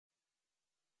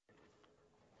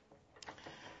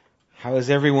How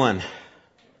is everyone?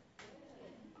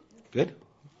 Good?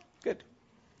 Good.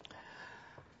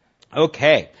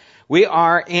 Okay. We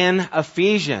are in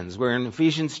Ephesians. We're in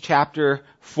Ephesians chapter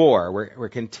 4. We're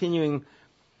continuing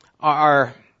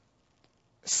our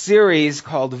series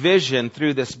called Vision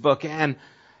through this book. And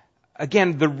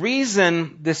again, the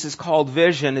reason this is called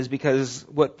Vision is because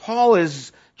what Paul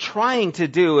is trying to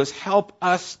do is help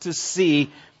us to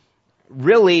see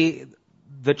really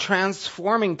the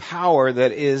transforming power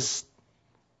that is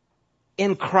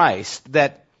in Christ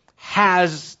that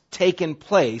has taken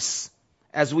place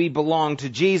as we belong to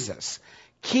Jesus.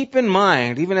 Keep in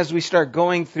mind, even as we start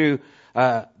going through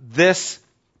this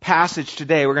passage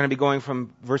today, we're going to be going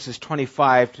from verses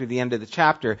 25 to the end of the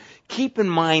chapter. Keep in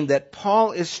mind that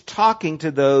Paul is talking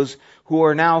to those who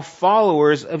are now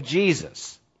followers of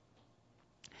Jesus.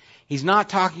 He's not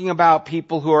talking about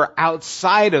people who are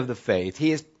outside of the faith.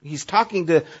 He's talking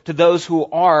to those who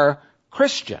are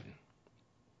Christian.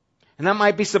 And that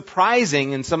might be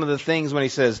surprising in some of the things when he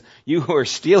says, you who are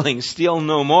stealing, steal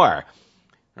no more.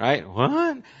 Right?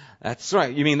 What? That's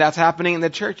right. You mean that's happening in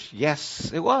the church?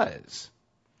 Yes, it was.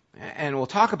 And we'll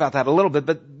talk about that a little bit.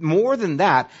 But more than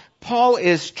that, Paul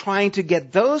is trying to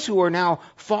get those who are now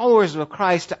followers of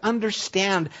Christ to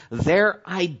understand their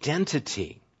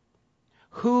identity.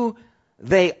 Who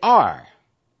they are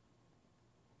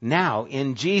now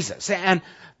in Jesus. And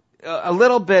a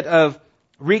little bit of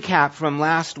recap from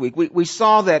last week. We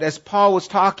saw that as Paul was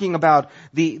talking about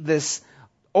this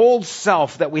old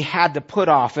self that we had to put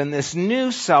off and this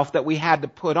new self that we had to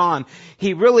put on,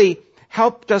 he really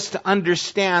helped us to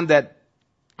understand that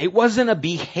it wasn't a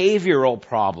behavioral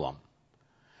problem.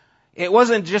 It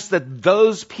wasn't just that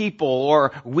those people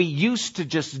or we used to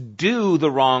just do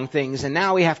the wrong things and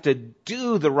now we have to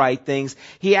do the right things.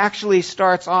 He actually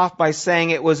starts off by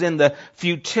saying it was in the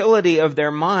futility of their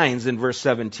minds in verse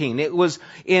 17. It was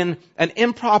in an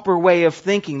improper way of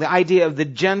thinking. The idea of the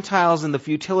Gentiles and the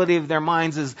futility of their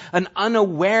minds is an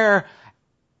unaware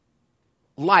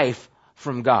life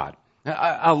from God.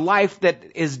 A life that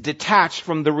is detached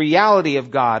from the reality of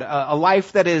God. A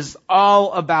life that is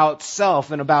all about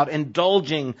self and about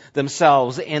indulging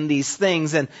themselves in these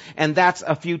things. And that's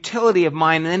a futility of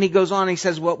mind. And then he goes on and he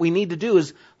says what we need to do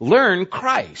is learn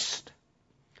Christ.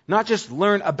 Not just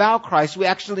learn about Christ. We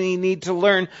actually need to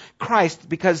learn Christ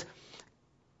because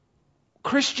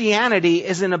Christianity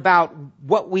isn't about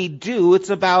what we do.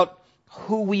 It's about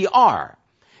who we are.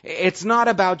 It's not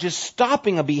about just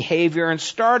stopping a behavior and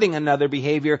starting another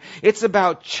behavior. It's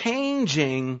about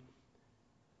changing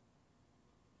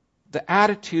the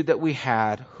attitude that we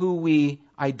had, who we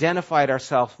identified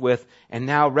ourselves with, and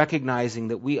now recognizing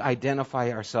that we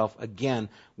identify ourselves again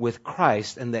with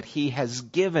Christ and that He has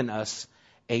given us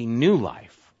a new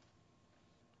life.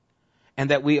 And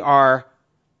that we are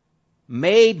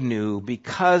made new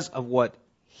because of what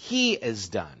He has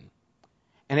done.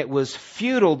 And it was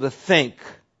futile to think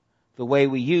the way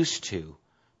we used to.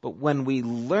 But when we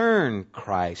learn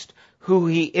Christ, who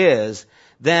He is,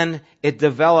 then it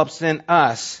develops in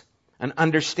us an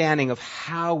understanding of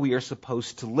how we are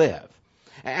supposed to live.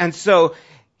 And so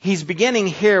he's beginning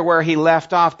here where he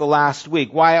left off the last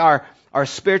week. Why our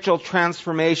spiritual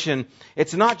transformation,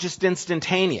 it's not just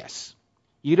instantaneous.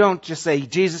 You don't just say,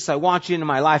 Jesus, I want you into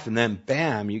my life, and then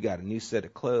bam, you got a new set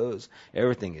of clothes.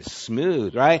 Everything is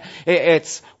smooth, right?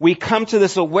 We come to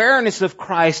this awareness of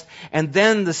Christ, and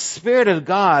then the Spirit of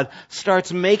God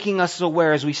starts making us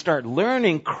aware. As we start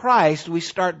learning Christ, we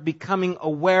start becoming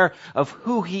aware of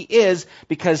who He is,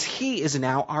 because He is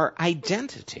now our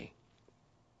identity.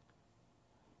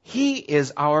 He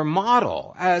is our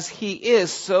model. As He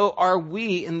is, so are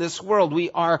we in this world. We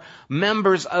are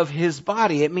members of His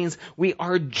body. It means we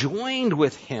are joined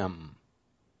with Him.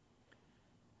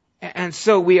 And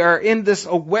so we are in this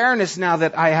awareness now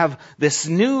that I have this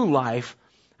new life.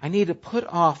 I need to put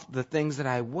off the things that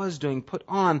I was doing, put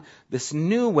on this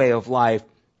new way of life.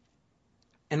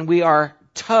 And we are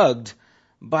tugged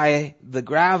by the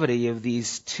gravity of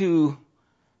these two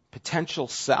potential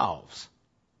selves.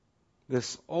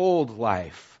 This old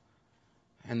life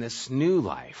and this new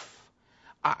life.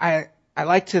 I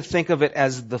like to think of it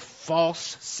as the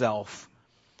false self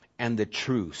and the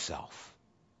true self.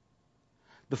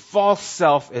 The false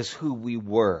self is who we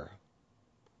were,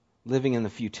 living in the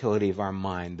futility of our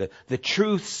mind. The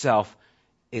true self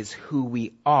is who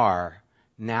we are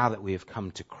now that we have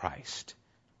come to Christ.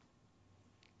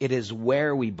 It is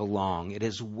where we belong. It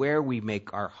is where we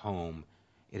make our home.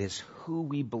 It is who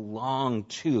we belong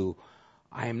to.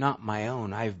 I am not my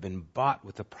own. I have been bought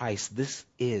with a price. This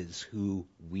is who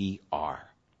we are.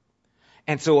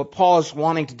 And so what Paul is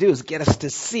wanting to do is get us to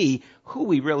see who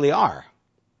we really are.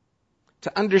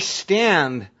 to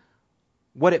understand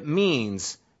what it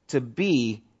means to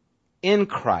be in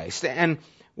Christ. And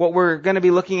what we're going to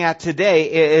be looking at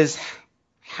today is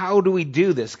how do we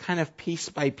do this kind of piece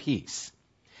by piece.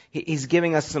 He's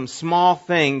giving us some small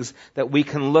things that we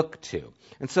can look to.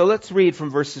 And so let's read from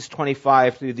verses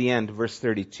 25 through the end, verse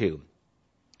 32.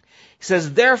 He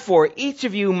says, "Therefore, each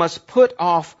of you must put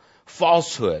off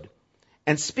falsehood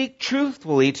and speak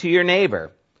truthfully to your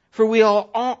neighbor, for we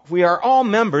are all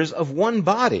members of one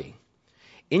body.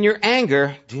 In your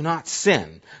anger, do not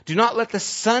sin. Do not let the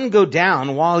sun go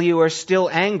down while you are still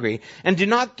angry, and do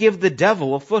not give the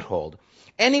devil a foothold.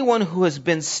 Anyone who has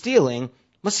been stealing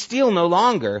must steal no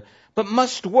longer, but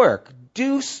must work,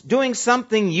 doing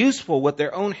something useful with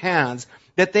their own hands,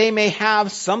 that they may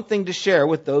have something to share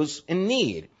with those in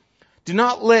need. Do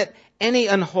not let any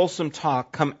unwholesome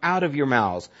talk come out of your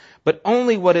mouths, but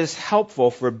only what is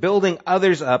helpful for building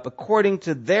others up according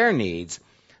to their needs,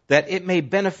 that it may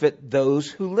benefit those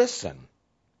who listen.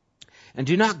 And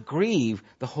do not grieve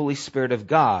the Holy Spirit of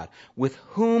God, with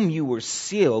whom you were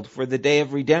sealed for the day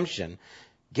of redemption.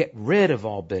 Get rid of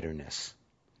all bitterness,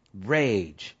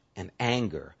 rage, and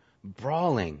anger,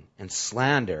 brawling and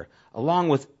slander, along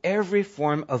with every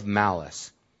form of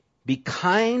malice. Be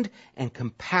kind and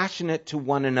compassionate to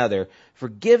one another,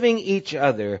 forgiving each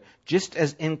other, just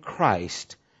as in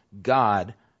Christ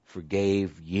God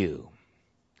forgave you."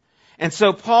 And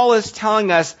so Paul is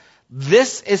telling us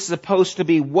this is supposed to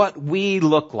be what we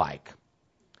look like.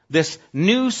 This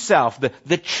new self,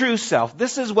 the true self.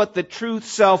 This is what the true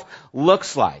self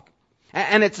looks like.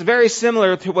 And it's very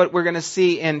similar to what we're going to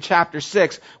see in chapter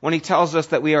 6 when he tells us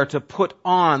that we are to put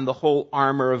on the whole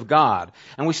armor of God.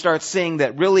 And we start seeing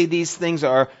that really these things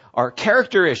are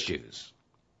character issues.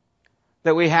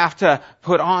 That we have to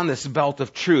put on this belt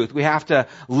of truth. We have to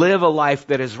live a life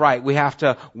that is right. We have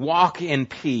to walk in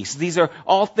peace. These are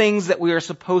all things that we are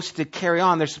supposed to carry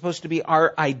on. They're supposed to be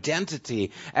our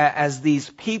identity as these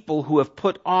people who have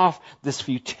put off this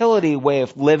futility way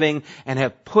of living and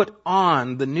have put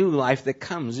on the new life that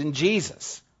comes in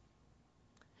Jesus.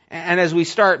 And as we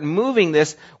start moving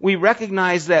this, we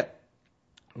recognize that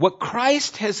what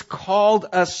Christ has called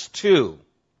us to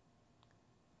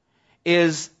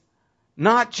is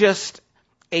not just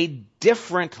a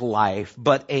different life,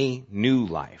 but a new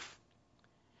life.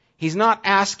 He's not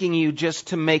asking you just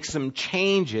to make some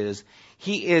changes.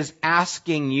 He is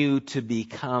asking you to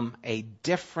become a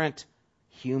different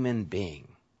human being.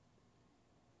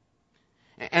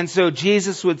 And so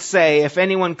Jesus would say, if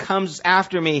anyone comes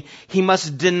after me, he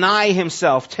must deny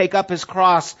himself, take up his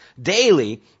cross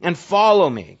daily, and follow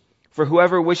me. For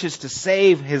whoever wishes to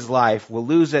save his life will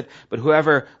lose it, but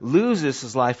whoever loses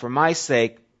his life for my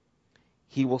sake,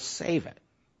 he will save it.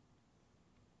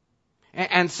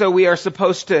 And so we are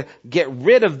supposed to get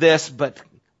rid of this, but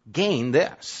gain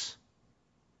this.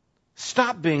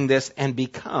 Stop being this and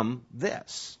become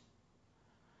this.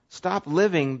 Stop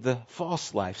living the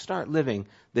false life. Start living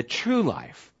the true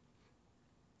life.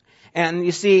 And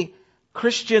you see,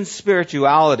 Christian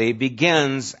spirituality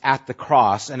begins at the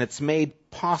cross, and it's made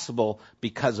possible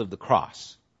because of the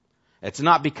cross. It's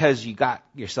not because you got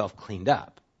yourself cleaned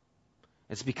up.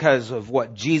 It's because of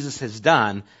what Jesus has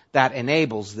done that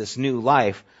enables this new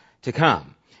life to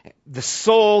come. The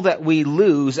soul that we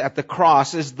lose at the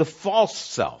cross is the false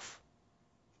self.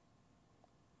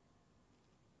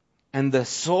 And the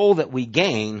soul that we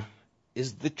gain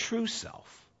is the true self.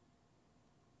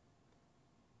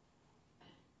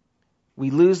 We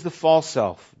lose the false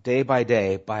self day by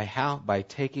day by how? By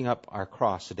taking up our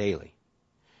cross daily.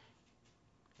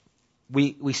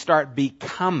 We start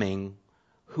becoming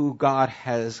who God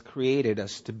has created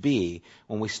us to be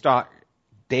when we start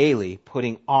daily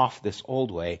putting off this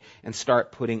old way and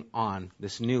start putting on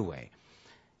this new way.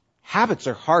 Habits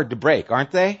are hard to break,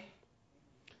 aren't they?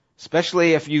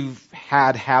 Especially if you've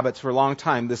had habits for a long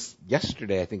time.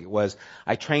 Yesterday, I think it was,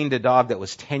 I trained a dog that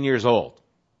was 10 years old.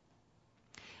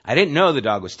 I didn't know the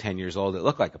dog was 10 years old. It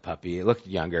looked like a puppy. It looked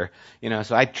younger,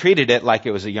 so I treated it like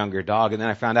it was a younger dog, and then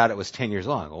I found out it was 10 years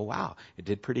old. I go, oh, wow, it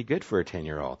did pretty good for a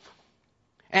 10-year-old.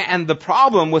 And the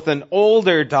problem with an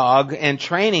older dog and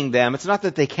training them, it's not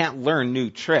that they can't learn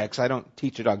new tricks. I don't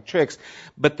teach a dog tricks,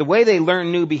 but the way they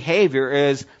learn new behavior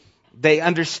is they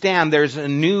understand there's a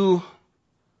new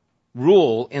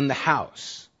rule in the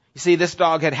house. You see, this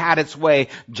dog had its way,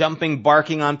 jumping,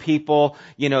 barking on people,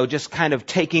 just kind of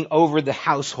taking over the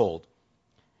household.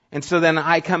 And so then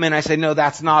I come in, I say, no,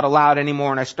 that's not allowed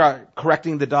anymore. And I start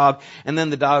correcting the dog. And then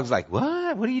the dog's like,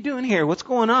 what? What are you doing here? What's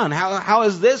going on? How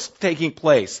is this taking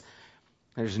place?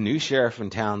 There's a new sheriff in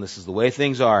town. This is the way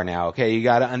things are now. Okay, you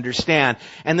got to understand.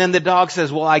 And then the dog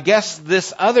says, well, I guess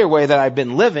this other way that I've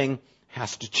been living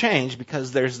has to change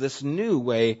because there's this new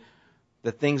way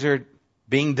that things are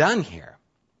being done here.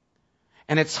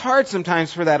 And it's hard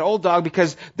sometimes for that old dog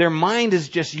because their mind is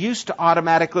just used to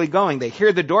automatically going. They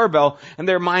hear the doorbell and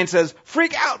their mind says,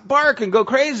 freak out, bark, and go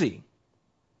crazy.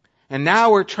 And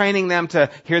now we're training them to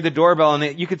hear the doorbell,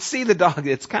 and you could see the dog.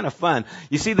 It's kind of fun.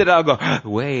 You see the dog go,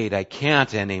 wait, I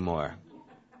can't anymore.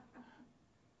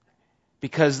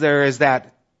 Because there is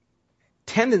that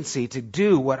tendency to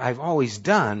do what I've always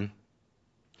done,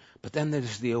 but then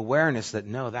there's the awareness that,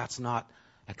 no, that's not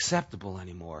acceptable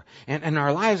anymore. And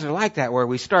our lives are like that, where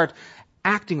we start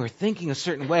acting or thinking a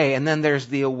certain way, and then there's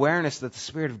the awareness that the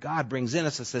Spirit of God brings in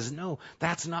us that says, no,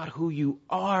 that's not who you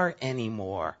are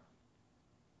anymore.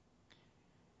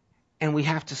 And we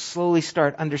have to slowly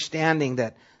start understanding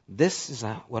that this is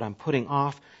what I'm putting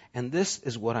off, and this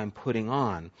is what I'm putting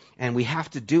on. And we have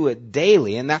to do it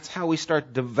daily, and that's how we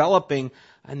start developing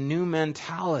a new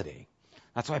mentality.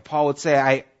 That's why Paul would say,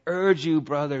 I urge you,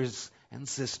 brothers and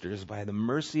sisters, by the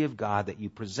mercy of God, that you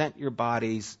present your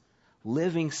bodies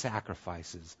living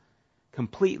sacrifices,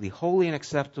 completely holy and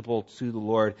acceptable to the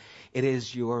Lord. It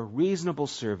is your reasonable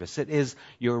service. It is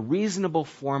your reasonable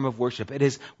form of worship. It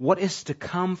is what is to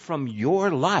come from your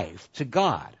life to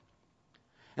God.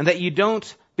 And that you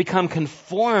don't become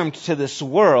conformed to this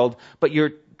world, but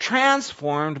you're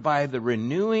transformed by the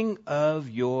renewing of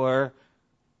your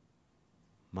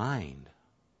mind.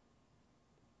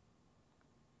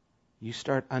 You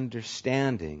start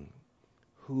understanding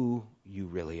who you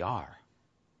really are.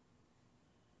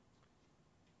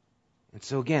 And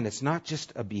so again, it's not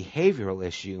just a behavioral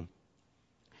issue.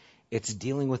 It's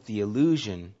dealing with the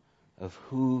illusion of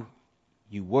who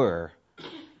you were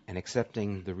and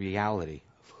accepting the reality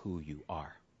of who you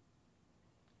are.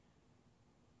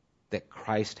 That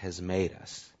Christ has made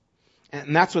us.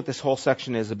 And that's what this whole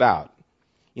section is about.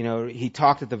 You know, he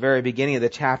talked at the very beginning of the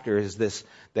chapter is this,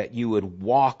 that you would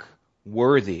walk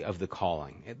worthy of the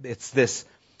calling. It's this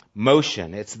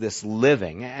motion. It's this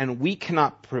living. And we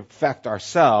cannot perfect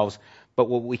ourselves, but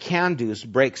what we can do is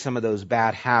break some of those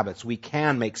bad habits. We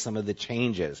can make some of the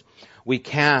changes. We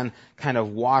can kind of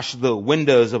wash the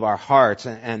windows of our hearts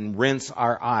and rinse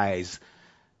our eyes.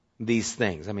 These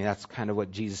things. I mean, that's kind of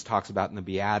what Jesus talks about in the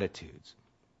Beatitudes.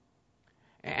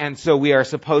 And so we are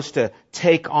supposed to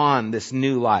take on this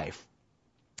new life.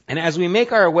 And as we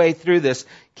make our way through this,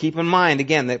 keep in mind,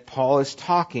 again, that Paul is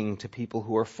talking to people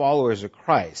who are followers of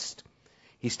Christ.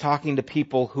 He's talking to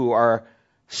people who are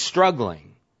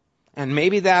struggling. And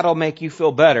maybe that'll make you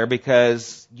feel better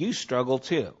because you struggle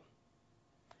too.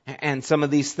 And some of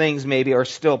these things maybe are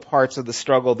still parts of the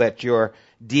struggle that you're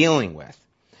dealing with.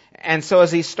 And so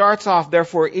as he starts off,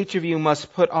 therefore, each of you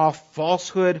must put off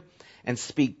falsehood and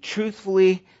speak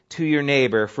truthfully to your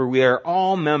neighbor, for we are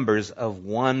all members of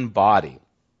one body.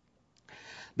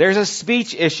 There's a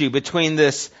speech issue between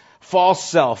this false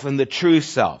self and the true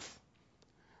self.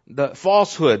 The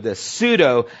falsehood, the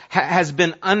pseudo, has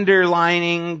been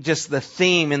underlining just the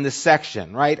theme in this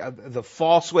section, right? The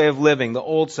false way of living, the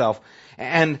old self.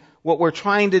 And what we're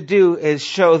trying to do is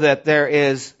show that there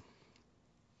is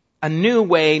a new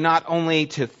way not only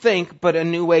to think, but a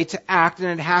new way to act,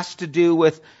 and it has to do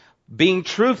with being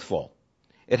truthful.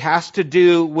 It has to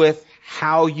do with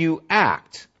how you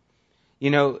act. You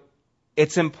know,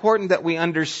 it's important that we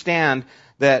understand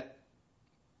that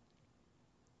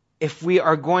if we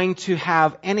are going to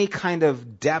have any kind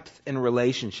of depth in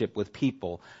relationship with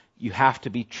people, you have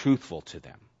to be truthful to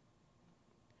them.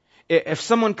 If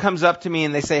someone comes up to me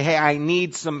and they say, hey, I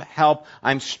need some help,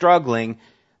 I'm struggling,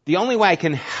 the only way I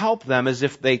can help them is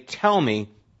if they tell me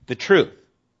the truth.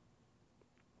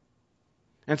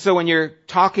 And so when you're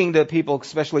talking to people,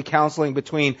 especially counseling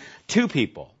between two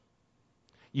people,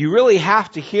 you really have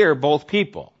to hear both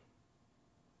people.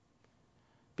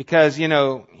 Because, you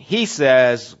know, he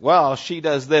says, well, she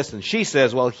does this, and she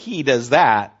says, well, he does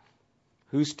that.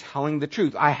 Who's telling the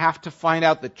truth? I have to find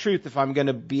out the truth if I'm going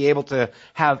to be able to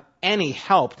have any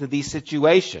help to these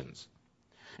situations.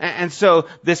 And so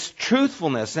this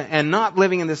truthfulness and not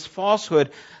living in this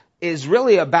falsehood is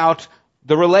really about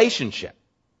the relationship.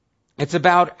 It's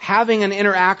about having an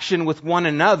interaction with one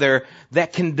another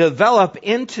that can develop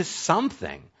into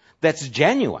something that's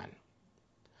genuine.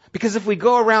 Because if we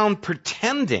go around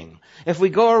pretending, if we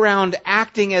go around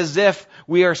acting as if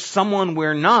we are someone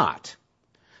we're not,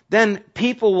 then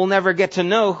people will never get to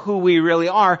know who we really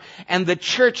are, and the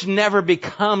church never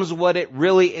becomes what it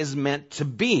really is meant to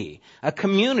be, a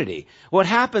community. What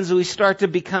happens is we start to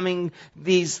becoming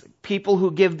these people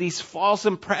who give these false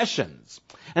impressions.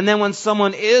 And then when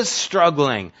someone is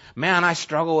struggling, man, I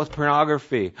struggle with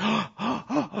pornography.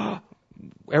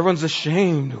 Everyone's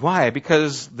ashamed. Why?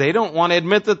 Because they don't want to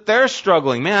admit that they're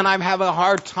struggling. Man, I have a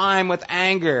hard time with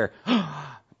anger.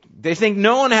 They think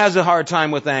no one has a hard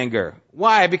time with anger.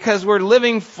 Why? Because we're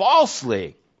living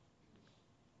falsely.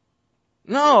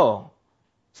 No.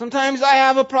 Sometimes I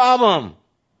have a problem.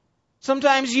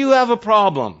 Sometimes you have a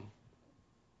problem.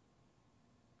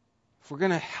 If we're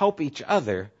going to help each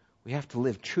other, we have to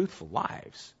live truthful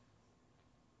lives.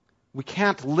 We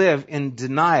can't live in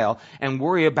denial and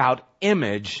worry about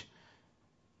image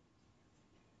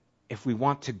if we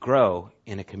want to grow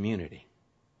in a community.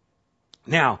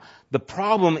 Now, the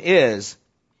problem is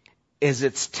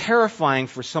it's terrifying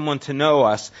for someone to know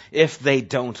us if they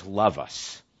don't love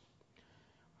us.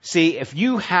 See, if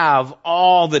you have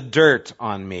all the dirt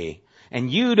on me and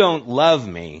you don't love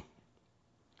me,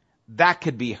 that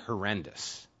could be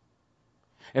horrendous.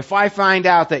 If I find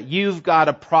out that you've got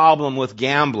a problem with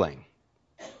gambling,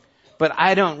 but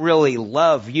I don't really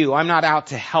love you, I'm not out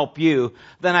to help you,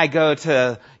 then I go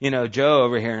to, Joe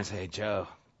over here and say, Joe,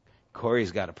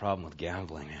 Corey's got a problem with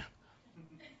gambling, man.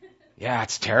 Yeah,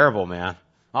 it's terrible, man.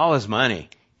 All his money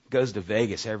goes to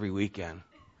Vegas every weekend.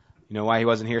 You know why he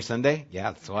wasn't here Sunday?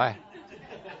 Yeah, that's why.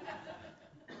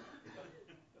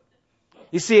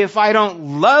 You see, if I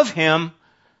don't love him,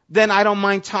 then I don't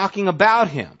mind talking about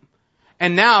him.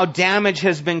 And now damage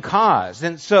has been caused.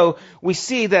 And so we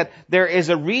see that there is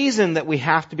a reason that we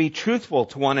have to be truthful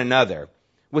to one another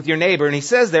with your neighbor. And he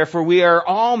says, therefore, we are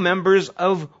all members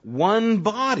of one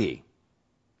body.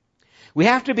 We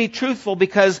have to be truthful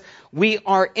because we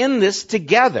are in this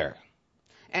together.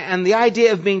 And the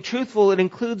idea of being truthful, it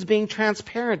includes being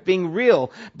transparent, being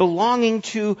real, belonging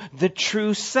to the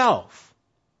true self.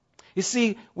 You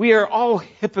see, we are all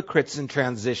hypocrites in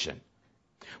transition.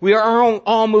 We are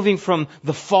all moving from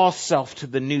the false self to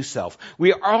the new self.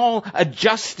 We are all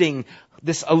adjusting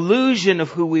this illusion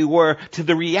of who we were to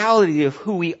the reality of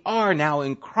who we are now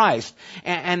in Christ.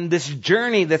 And this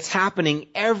journey that's happening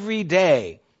every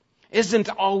day isn't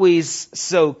always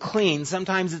so clean.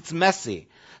 Sometimes it's messy.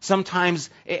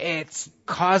 Sometimes it's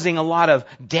causing a lot of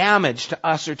damage to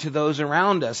us or to those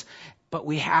around us. But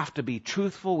we have to be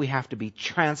truthful, we have to be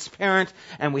transparent,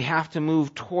 and we have to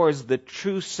move towards the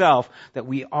true self that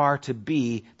we are to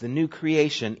be, the new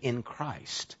creation in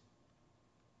Christ.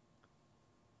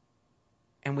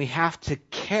 And we have to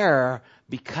care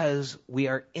because we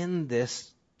are in this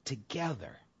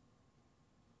together.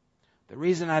 The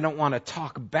reason I don't want to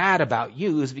talk bad about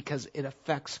you is because it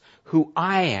affects who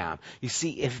I am. You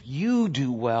see, if you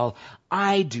do well,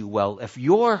 I do well. If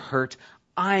you're hurt,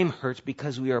 I'm hurt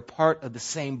because we are part of the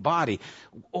same body.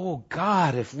 Oh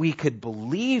God, if we could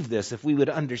believe this, if we would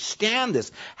understand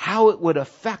this, how it would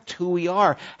affect who we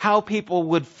are, how people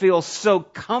would feel so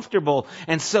comfortable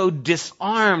and so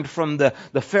disarmed from the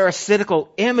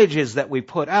pharisaical images that we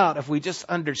put out if we just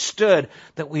understood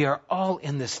that we are all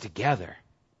in this together.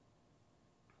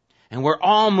 And we're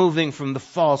all moving from the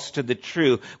false to the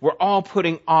true. We're all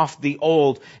putting off the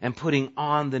old and putting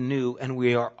on the new. And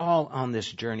we are all on this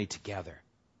journey together.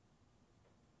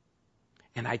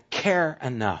 And I care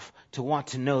enough to want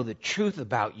to know the truth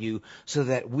about you so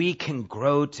that we can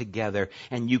grow together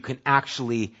and you can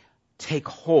actually take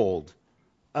hold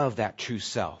of that true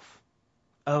self,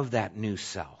 of that new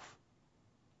self.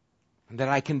 And that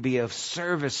I can be of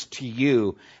service to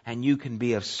you and you can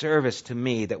be of service to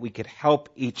me, that we could help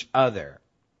each other.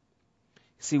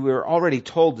 See, we were already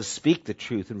told to speak the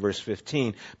truth in verse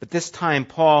 15, but this time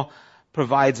Paul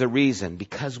provides a reason.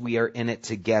 Because we are in it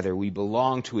together, we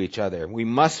belong to each other. We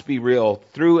must be real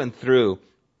through and through.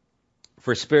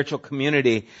 For spiritual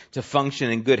community to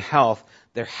function in good health,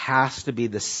 there has to be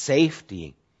the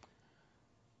safety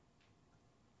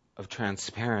of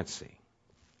transparency.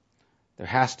 There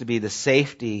has to be the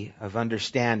safety of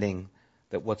understanding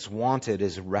that what's wanted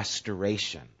is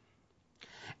restoration.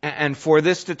 And for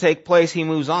this to take place, he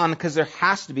moves on because there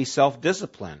has to be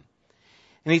self-discipline.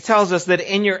 And he tells us that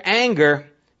in your anger,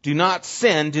 do not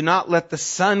sin, do not let the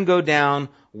sun go down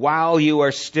while you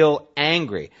are still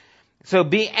angry. So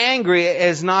be angry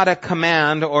is not a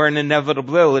command or an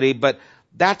inevitability, but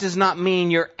that does not mean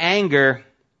your anger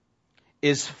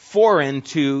is foreign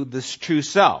to this true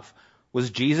self. Was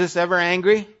Jesus ever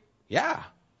angry? Yeah.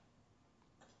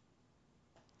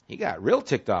 He got real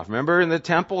ticked off. Remember in the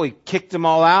temple, he kicked them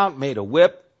all out, made a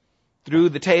whip, threw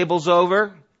the tables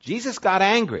over. Jesus got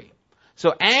angry.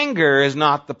 So anger is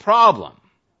not the problem.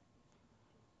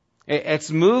 It's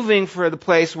moving for the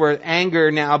place where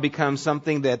anger now becomes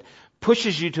something that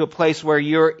pushes you to a place where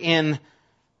you're in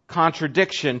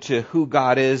contradiction to who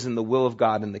God is and the will of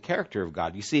God and the character of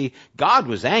God. You see, God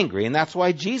was angry, and that's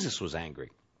why Jesus was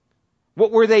angry.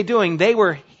 What were they doing? They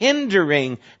were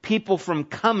hindering people from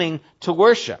coming to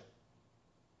worship.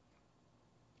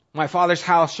 My Father's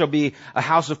house shall be a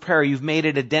house of prayer. You've made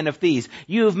it a den of thieves.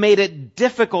 You have made it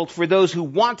difficult for those who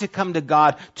want to come to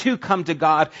God,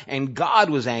 and God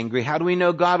was angry. How do we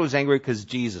know God was angry? Because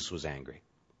Jesus was angry.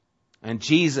 And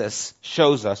Jesus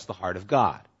shows us the heart of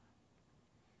God.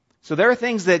 So there are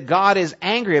things that God is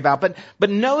angry about, but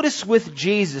notice with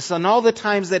Jesus, on all the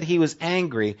times that he was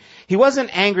angry, he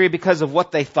wasn't angry because of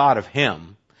what they thought of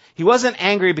him. He wasn't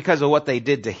angry because of what they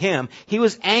did to him. He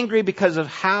was angry because of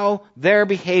how their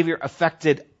behavior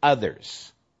affected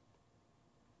others.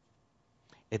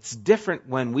 It's different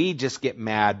when we just get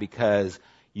mad because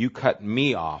you cut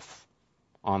me off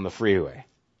on the freeway.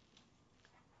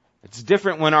 It's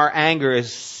different when our anger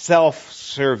is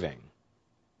self-serving.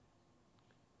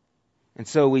 And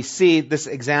so we see this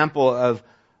example of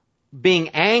being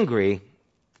angry.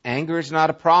 Anger is not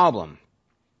a problem.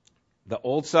 The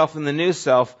old self and the new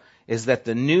self is that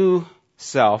the new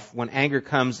self, when anger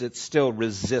comes, it still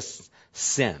resists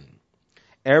sin.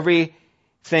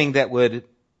 Everything that would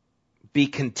be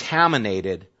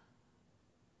contaminated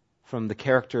from the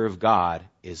character of God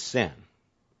is sin.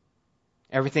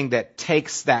 Everything that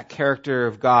takes that character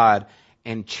of God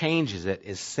and changes it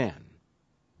is sin.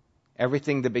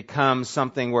 Everything that becomes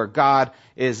something where God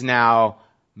is now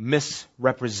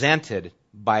misrepresented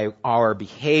by our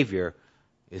behavior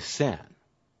is sin.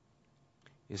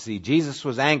 You see, Jesus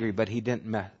was angry, but he didn't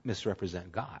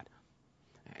misrepresent God.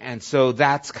 And so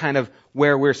that's kind of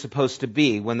where we're supposed to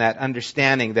be, when that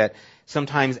understanding that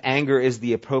sometimes anger is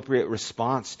the appropriate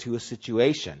response to a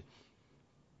situation.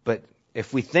 But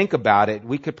if we think about it,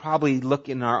 we could probably look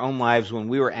in our own lives when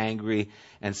we were angry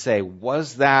and say,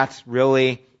 was that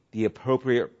really the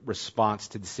appropriate response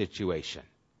to the situation?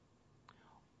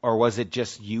 Or was it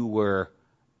just you were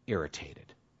irritated?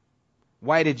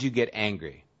 Why did you get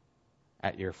angry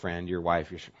at your friend, your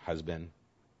wife, your husband?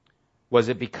 Was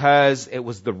it because it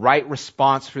was the right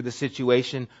response for the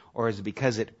situation, or is it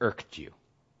because it irked you?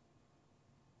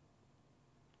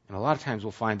 And a lot of times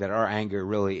we'll find that our anger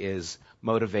really is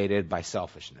motivated by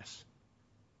selfishness,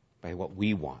 by what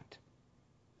we want.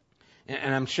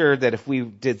 And I'm sure that if we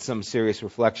did some serious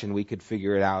reflection, we could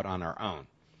figure it out on our own.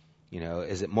 You know,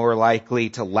 is it more likely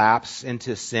to lapse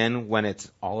into sin when it's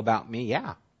all about me?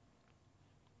 Yeah.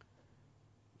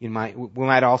 We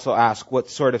might also ask, what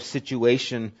sort of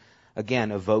situation,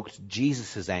 again, evoked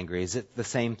Jesus' anger? Is it the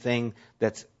same thing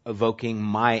that's evoking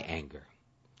my anger?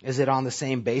 Is it on the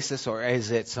same basis, or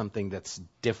is it something that's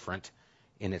different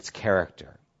in its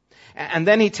character? And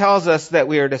then he tells us that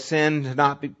we are to sin,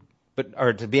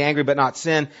 to be angry but not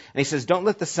sin. And he says, don't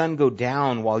let the sun go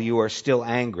down while you are still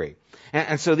angry.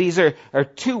 And so these are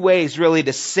two ways really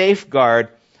to safeguard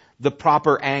the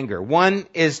proper anger. One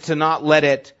is to not let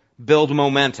it build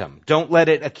momentum. Don't let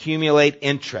it accumulate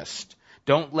interest.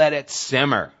 Don't let it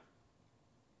simmer.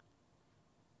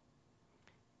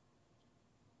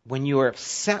 When you are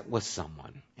upset with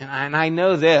someone, and I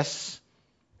know this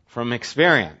from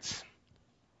experience,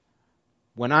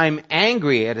 when I'm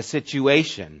angry at a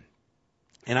situation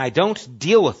and I don't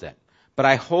deal with it, but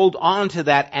I hold on to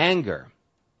that anger,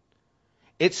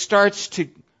 it starts to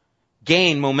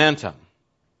gain momentum.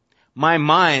 My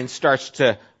mind starts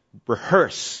to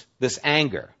rehearse this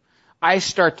anger. I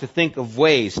start to think of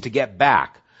ways to get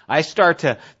back. I start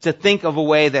to think of a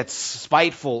way that's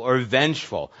spiteful or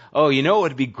vengeful. Oh, you know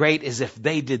what would be great is if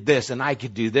they did this and I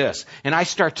could do this. And I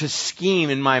start to scheme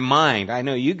in my mind. I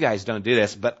know you guys don't do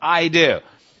this, but I do.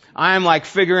 I'm like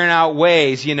figuring out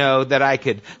ways, that I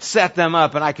could set them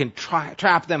up and I can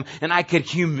trap them and I could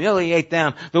humiliate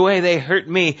them the way they hurt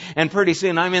me. And pretty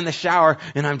soon I'm in the shower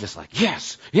and I'm just like,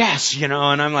 yes, and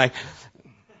I'm like,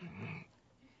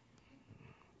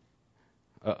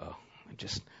 uh-oh, I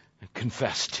just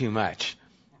confessed too much.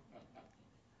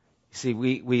 You see,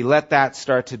 we let that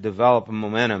start to develop a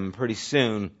momentum, and pretty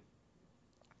soon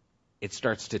it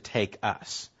starts to take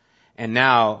us. And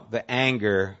now the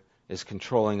anger is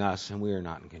controlling us, and we are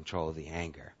not in control of the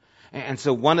anger. And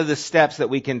so one of the steps that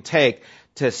we can take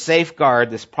to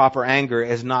safeguard this proper anger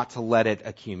is not to let it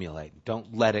accumulate.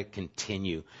 Don't let it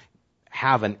continue.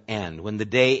 Have an end. When the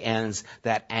day ends,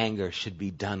 that anger should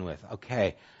be done with.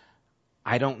 Okay,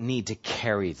 I don't need to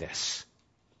carry this.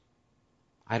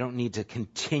 I don't need to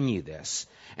continue this.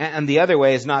 And the other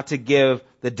way is not to give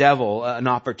the devil an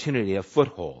opportunity, a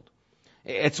foothold.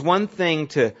 It's one thing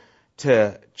to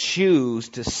choose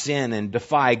to sin and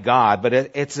defy God, but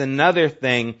it's another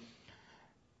thing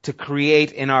to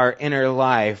create in our inner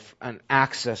life an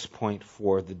access point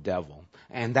for the devil.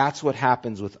 And that's what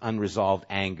happens with unresolved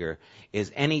anger,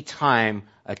 is any time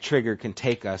a trigger can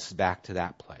take us back to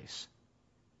that place.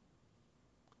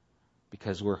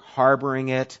 because we're harboring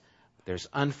it. There's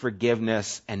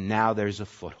unforgiveness, and now there's a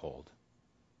foothold.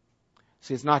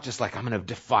 See, it's not just like I'm going to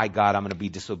defy God, I'm going to be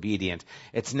disobedient.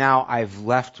 It's now I've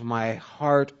left my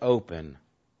heart open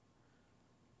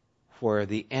for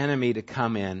the enemy to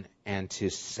come in and to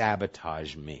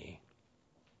sabotage me.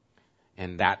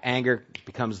 And that anger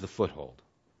becomes the foothold.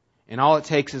 And all it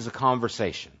takes is a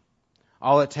conversation.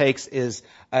 All it takes is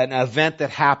an event that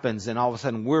happens, and all of a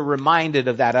sudden we're reminded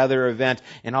of that other event,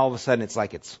 and all of a sudden it's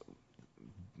like it's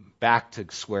back to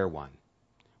square one.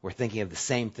 We're thinking of the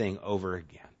same thing over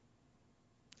again.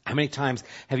 How many times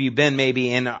have you been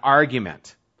maybe in an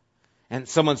argument and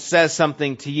someone says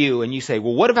something to you and you say,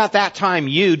 well, what about that time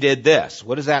you did this?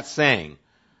 What is that saying?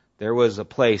 There was a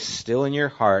place still in your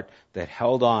heart that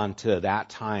held on to that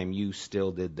time you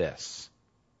still did this.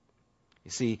 You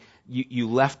see, you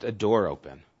left a door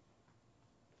open.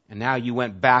 And now you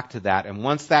went back to that. And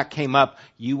once that came up,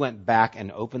 you went back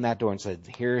and opened that door and said,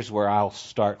 here's where I'll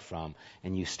start from.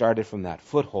 And you started from that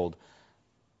foothold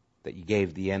that you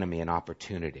gave the enemy an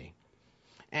opportunity.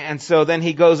 And so then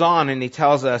he goes on and he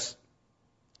tells us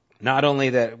not only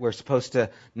that we're supposed to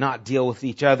not deal with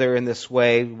each other in this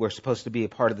way, we're supposed to be a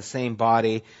part of the same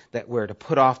body, that we're to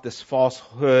put off this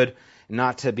falsehood,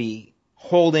 not to be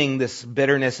holding this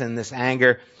bitterness and this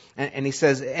anger. And he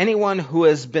says, anyone who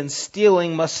has been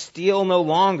stealing must steal no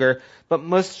longer, but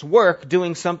must work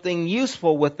doing something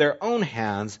useful with their own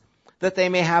hands, that they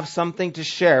may have something to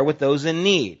share with those in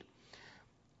need.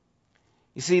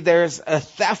 You see, there's a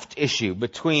theft issue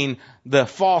between the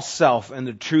false self and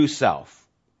the true self,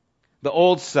 the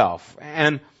old self.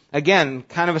 And again,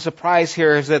 kind of a surprise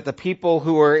here is that the people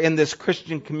who are in this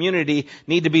Christian community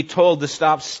need to be told to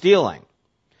stop stealing.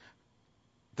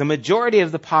 The majority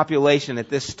of the population at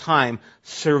this time,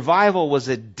 survival was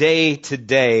a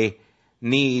day-to-day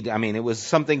need. I mean, it was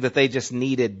something that they just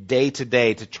needed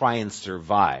day-to-day to try and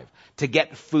survive, to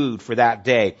get food for that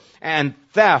day. And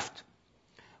theft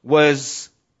was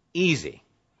easy.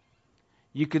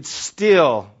 You could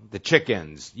steal the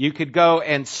chickens. You could go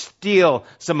and steal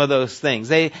some of those things.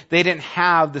 They didn't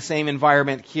have the same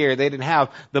environment here. They didn't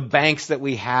have the banks that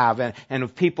we have. And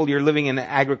if people, you're living in an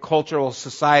agricultural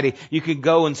society, you could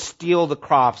go and steal the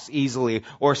crops easily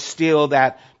or steal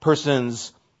that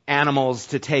person's animals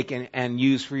to take and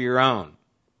use for your own.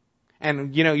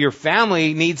 And, you know, your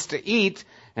family needs to eat,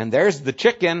 and there's the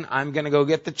chicken. I'm going to go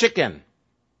get the chicken.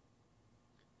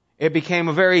 It became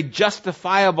a very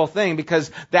justifiable thing because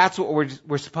that's what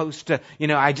we're supposed to,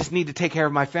 I just need to take care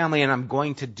of my family and I'm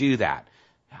going to do that.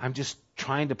 I'm just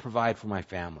trying to provide for my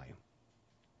family.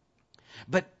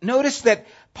 But notice that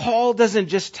Paul doesn't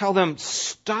just tell them,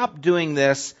 stop doing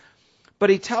this, but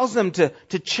he tells them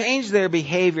to change their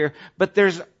behavior, but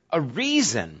there's a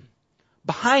reason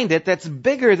behind it that's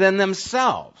bigger than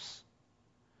themselves.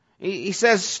 He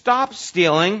says, stop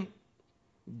stealing.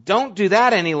 Don't do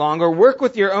that any longer. Work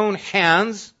with your own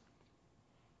hands,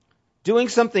 doing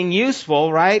something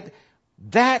useful, right?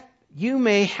 That you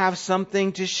may have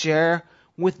something to share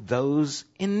with those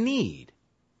in need.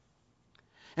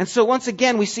 And so once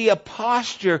again, we see a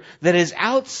posture that is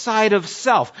outside of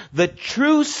self. The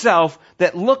true self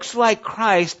that looks like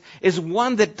Christ is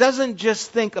one that doesn't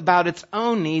just think about its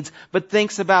own needs, but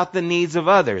thinks about the needs of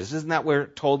others. Isn't that what we're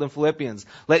told in Philippians?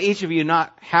 Let each of you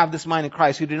not have this mind in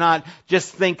Christ, who do not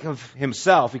just think of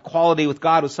himself. Equality with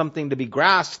God was something to be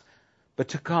grasped, but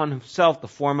took on himself the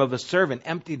form of a servant,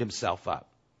 emptied himself up.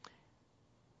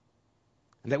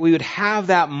 And that we would have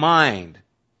that mind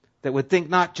that would think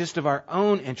not just of our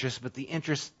own interests, but the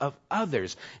interests of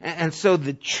others. And so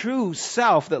the true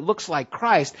self that looks like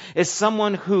Christ is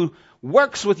someone who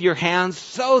works with your hands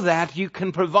so that you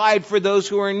can provide for those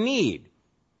who are in need.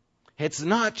 It's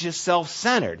not just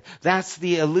self-centered. That's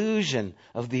the illusion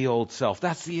of the old self.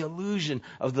 That's the illusion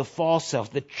of the false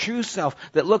self. The true self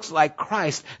that looks like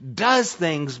Christ does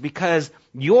things because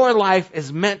your life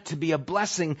is meant to be a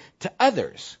blessing to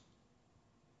others.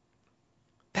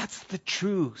 That's the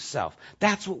true self.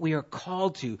 That's what we are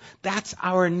called to. That's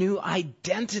our new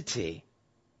identity.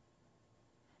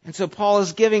 And so Paul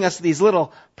is giving us these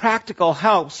little practical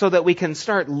helps so that we can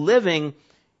start living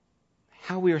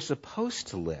how we are supposed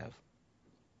to live.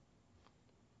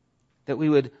 That we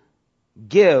would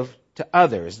give to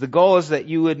others. The goal is that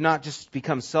you would not just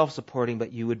become self-supporting,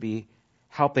 but you would be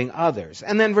helping others.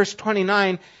 And then verse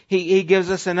 29, he gives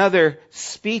us another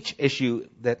speech issue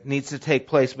that needs to take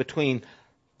place between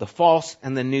the false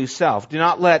and the new self. Do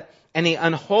not let any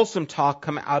unwholesome talk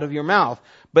come out of your mouth,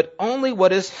 but only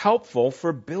what is helpful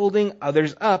for building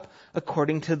others up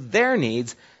according to their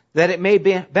needs, that it may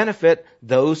benefit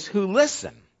those who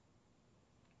listen.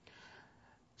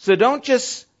 So don't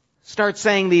just start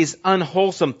saying these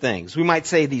unwholesome things. We might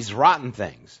say these rotten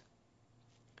things.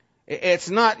 It's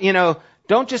not,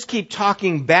 don't just keep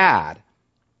talking bad.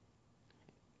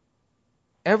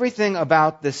 Everything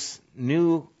about this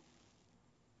new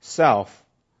self,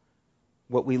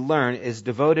 what we learn, is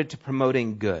devoted to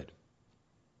promoting good.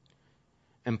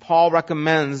 And Paul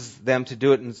recommends them to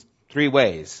do it in 3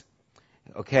 ways.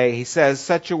 Okay, he says,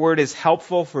 such a word is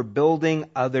helpful for building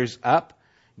others up,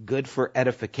 good for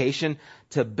edification,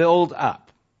 to build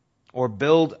up or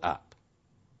build up.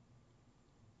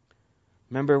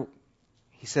 Remember,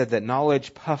 he said that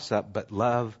knowledge puffs up, but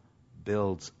love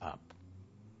builds up.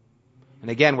 And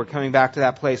again, we're coming back to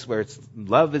that place where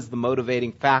love is the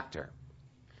motivating factor.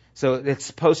 So it's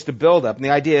supposed to build up. And the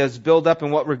idea is build up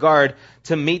in what regard?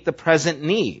 To meet the present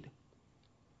need.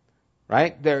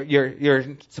 Right?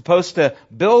 You're supposed to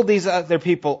build these other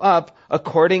people up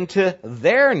according to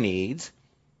their needs.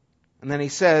 And then he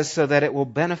says, so that it will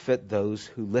benefit those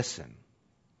who listen.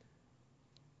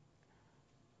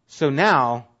 So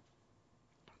now,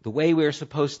 the way we're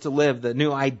supposed to live, the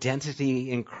new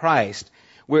identity in Christ,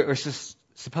 we're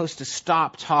supposed to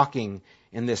stop talking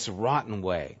in this rotten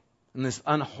way, in this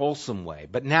unwholesome way.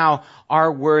 But now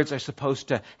our words are supposed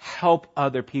to help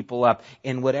other people up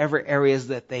in whatever areas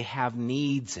that they have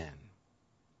needs in.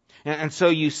 And so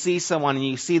you see someone and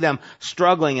you see them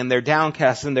struggling and they're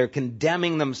downcast and they're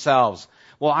condemning themselves.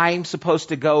 Well, I'm supposed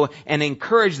to go and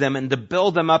encourage them and to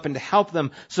build them up and to help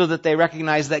them so that they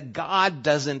recognize that God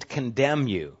doesn't condemn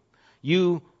you.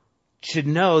 You should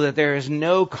know that there is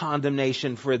no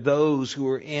condemnation for those who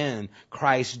are in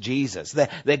Christ Jesus.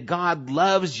 That God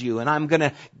loves you, and I'm going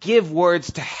to give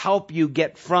words to help you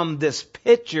get from this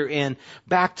pit you're in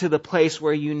back to the place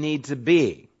where you need to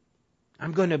be.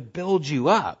 I'm going to build you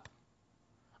up.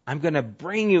 I'm going to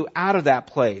bring you out of that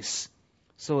place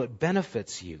so it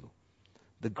benefits you.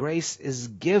 The grace is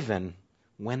given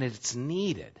when it's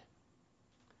needed.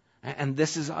 And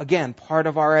this is, again, part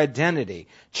of our identity.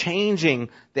 Changing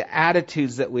the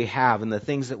attitudes that we have and the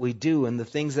things that we do and the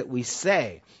things that we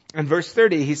say. In verse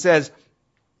 30, he says,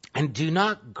 and do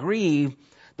not grieve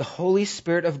the Holy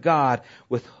Spirit of God,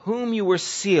 with whom you were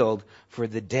sealed for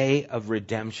the day of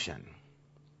redemption.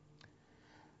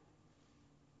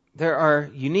 There are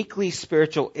uniquely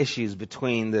spiritual issues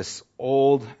between this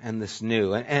old and this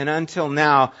new. And until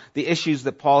now, the issues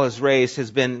that Paul has raised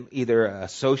has been either a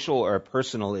social or a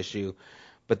personal issue.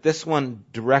 But this one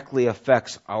directly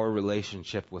affects our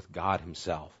relationship with God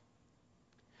himself.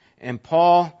 And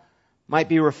Paul might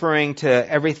be referring to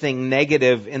everything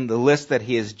negative in the list that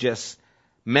he has just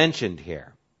mentioned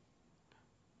here.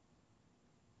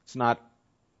 It's not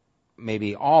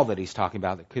maybe all that he's talking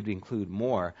about. That could include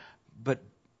more. But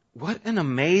what an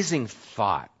amazing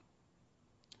thought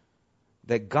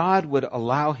that God would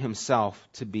allow himself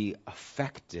to be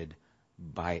affected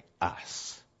by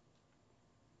us.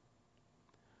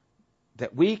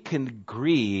 That we can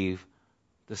grieve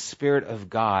the Spirit of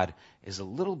God is a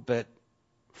little bit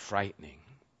frightening.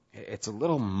 It's a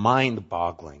little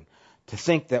mind-boggling to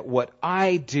think that what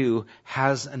I do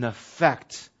has an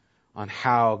effect on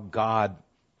how God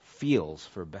feels,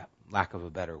 for lack of a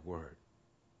better word.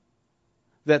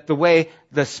 That the way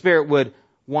the Spirit would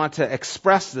want to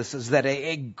express this is that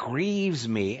it grieves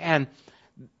me. And,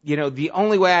 the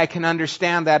only way I can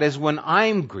understand that is when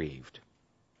I'm grieved.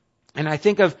 And I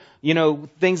think of,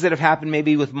 things that have happened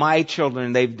maybe with my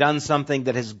children. They've done something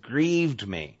that has grieved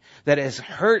me, that has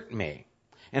hurt me.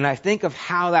 And I think of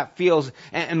how that feels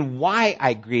and why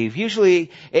I grieve.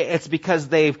 Usually it's because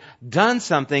they've done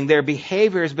something, their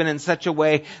behavior has been in such a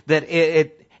way that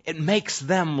it makes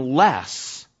them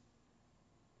less.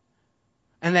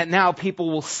 And that now people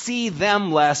will see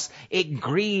them less. It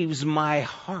grieves my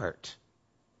heart.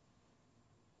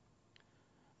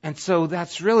 And so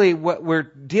that's really what we're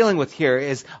dealing with here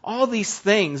is all these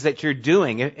things that you're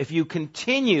doing. If you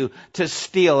continue to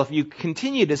steal, if you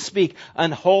continue to speak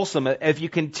unwholesome, if you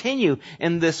continue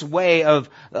in this way of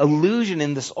illusion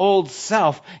in this old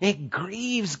self, it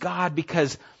grieves God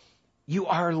because you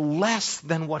are less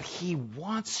than what He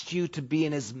wants you to be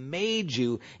and has made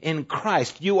you in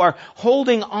Christ. You are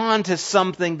holding on to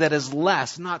something that is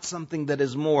less, not something that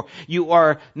is more. You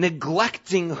are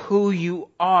neglecting who you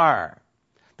are.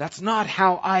 That's not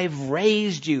how I've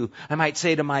raised you, I might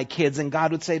say to my kids, and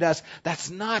God would say to us,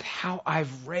 that's not how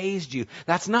I've raised you.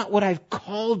 That's not what I've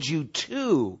called you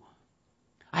to.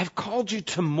 I've called you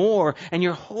to more, and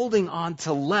you're holding on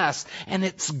to less, and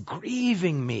it's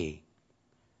grieving me.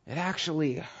 It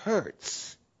actually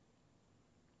hurts.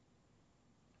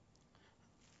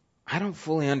 I don't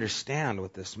fully understand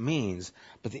what this means,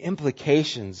 but the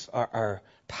implications are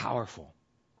powerful.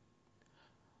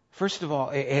 First of all,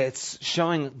 it's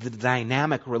showing the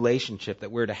dynamic relationship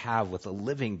that we're to have with a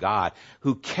living God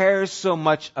who cares so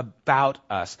much about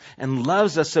us and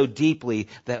loves us so deeply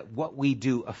that what we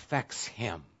do affects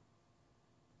Him.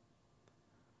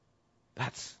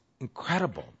 That's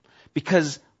incredible,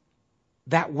 because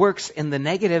that works in the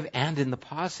negative and in the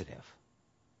positive.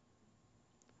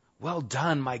 Well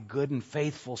done, my good and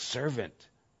faithful servant.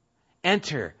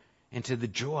 Enter into the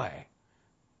joy.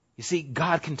 You see,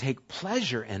 God can take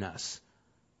pleasure in us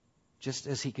just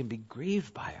as He can be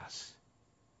grieved by us.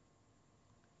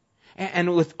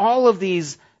 And with all of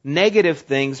these negative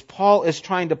things, Paul is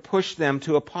trying to push them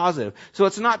to a positive. So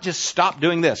it's not just stop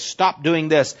doing this, stop doing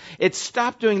this. It's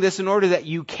stop doing this in order that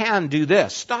you can do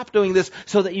this. Stop doing this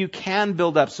so that you can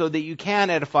build up, so that you can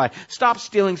edify. Stop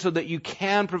stealing so that you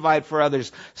can provide for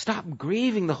others. Stop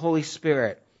grieving the Holy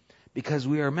Spirit, because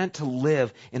we are meant to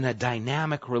live in a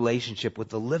dynamic relationship with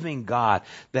the living God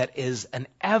that is an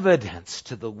evidence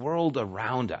to the world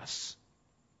around us.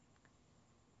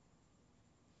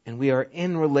 And we are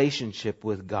in relationship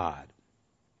with God.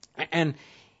 And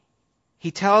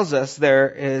he tells us there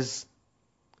is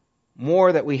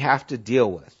more that we have to deal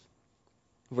with.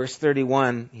 Verse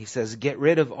 31, he says, get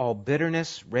rid of all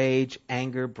bitterness, rage,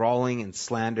 anger, brawling, and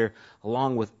slander,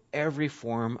 along with every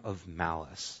form of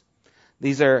malice.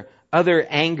 These are other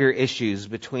anger issues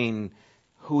between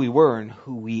who we were and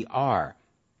who we are.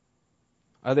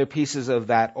 Other pieces of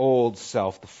that old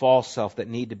self, the false self, that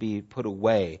need to be put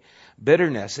away.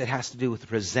 Bitterness, it has to do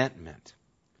with resentment.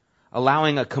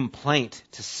 Allowing a complaint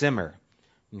to simmer.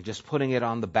 And just putting it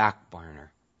on the back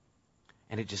burner.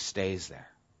 And it just stays there.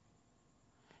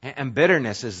 And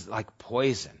bitterness is like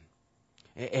poison.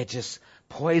 It just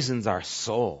poisons our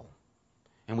soul.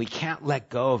 And we can't let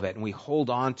go of it. And we hold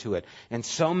on to it. And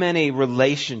so many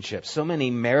relationships, so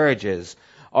many marriages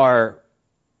are...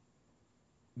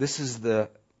 This is the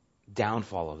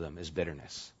downfall of them, is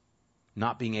bitterness.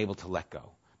 Not being able to let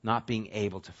go. Not being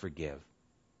able to forgive.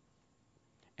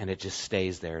 And it just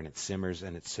stays there, and it simmers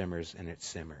and it simmers and it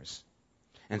simmers.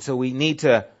 And so we need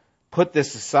to put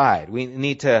this aside. We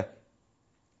need to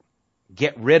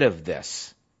get rid of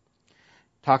this.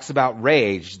 Talks about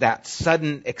rage, that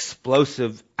sudden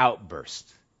explosive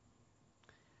outburst.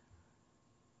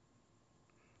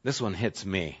 This one hits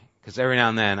me, because every now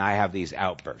and then I have these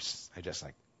outbursts. I just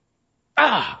like,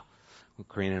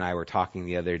 Corinne and I were talking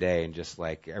the other day, and just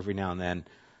like every now and then,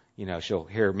 she'll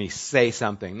hear me say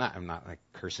something. I'm not like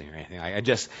cursing or anything. I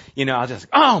just, I'll just,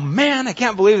 oh man, I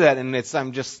can't believe that. And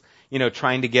I'm just,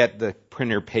 trying to get the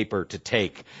printer paper to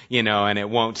take, and it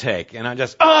won't take. And I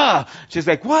just, she's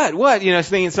like, what?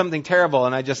 Thinking something terrible.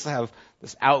 And I just have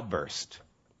this outburst.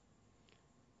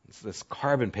 It's this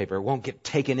carbon paper. It won't get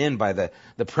taken in by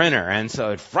the printer. And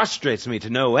so it frustrates me to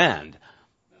no end.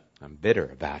 I'm bitter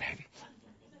about it.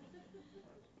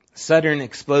 Sudden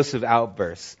explosive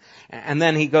outbursts. And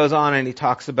then he goes on and he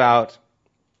talks about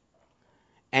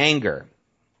anger.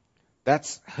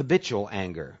 That's habitual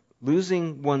anger.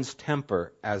 Losing one's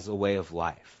temper as a way of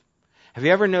life. Have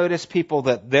you ever noticed people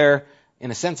that their, in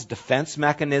a sense, defense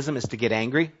mechanism is to get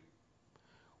angry?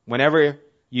 Whenever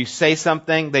you say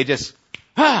something, they just,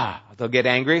 they'll get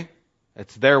angry.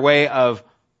 It's their way of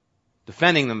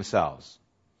defending themselves.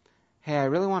 Hey, I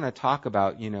really want to talk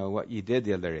about, what you did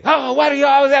the other day. Oh, why do you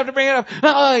always have to bring it up?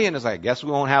 And it's like, I guess we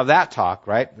won't have that talk,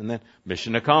 right? And then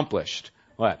mission accomplished.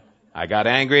 What? I got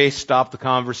angry, stopped the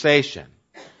conversation.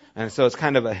 And so it's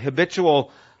kind of a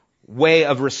habitual way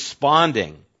of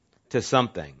responding to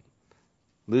something.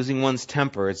 Losing one's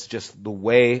temper, it's just the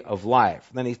way of life.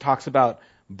 Then he talks about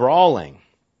brawling.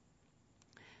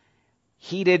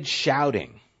 Heated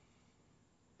shouting.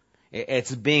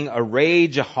 It's being a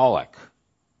rageaholic.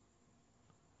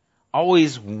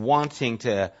 Always wanting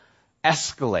to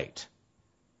escalate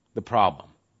the problem.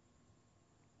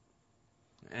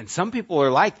 And some people are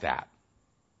like that.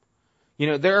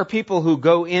 There are people who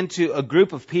go into a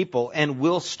group of people and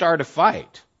will start a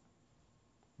fight.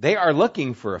 They are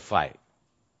looking for a fight.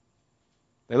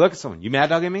 They look at someone, you mad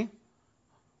dogging me?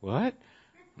 What?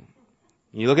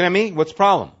 You looking at me? What's the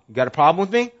problem? You got a problem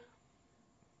with me?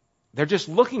 They're just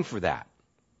looking for that.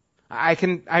 I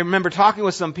remember talking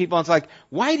with some people, and it's like,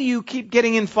 why do you keep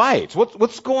getting in fights?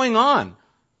 What's going on?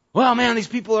 Well, man, these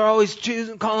people are always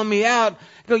calling me out.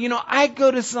 I go, I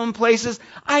go to some places,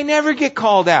 I never get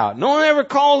called out. No one ever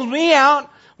calls me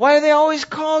out. Why do they always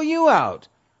call you out?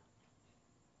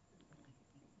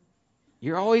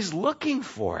 You're always looking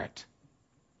for it.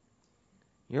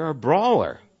 You're a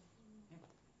brawler.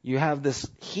 You have this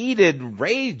heated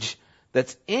rage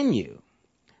that's in you.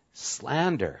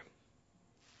 Slander.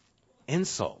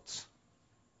 Insults.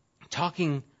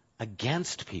 Talking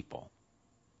against people.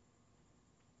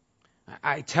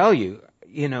 I tell you,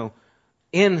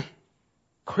 in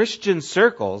Christian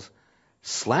circles,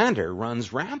 slander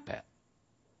runs rampant.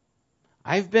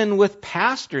 I've been with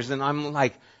pastors and I'm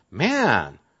like,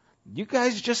 man, you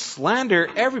guys just slander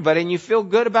everybody and you feel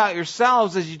good about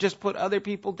yourselves as you just put other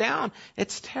people down.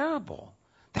 It's terrible.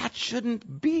 That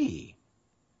shouldn't be.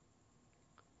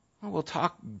 Well, we'll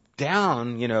talk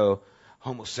down,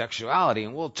 homosexuality,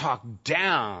 and we'll talk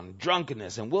down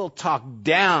drunkenness, and we'll talk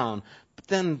down. But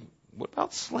then what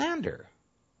about slander?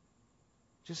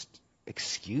 Just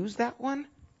excuse that one?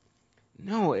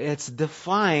 No, it's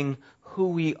defying who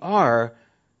we are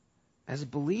as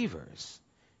believers.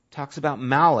 It talks about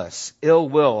malice, ill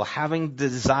will, having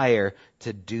desire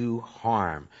to do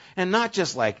harm. And not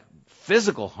just like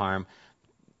physical harm,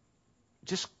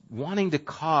 just wanting to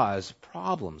cause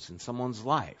problems in someone's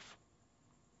life.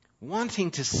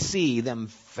 Wanting to see them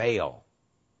fail.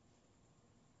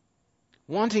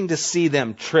 Wanting to see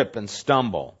them trip and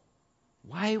stumble.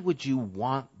 Why would you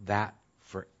want that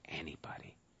for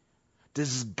anybody?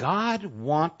 Does God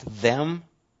want them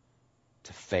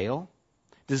to fail?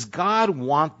 Does God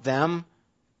want them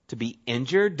to be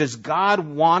injured? Does God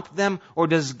want them, or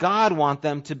does God want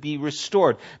them to be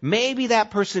restored? Maybe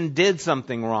that person did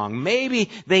something wrong. Maybe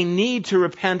they need to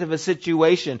repent of a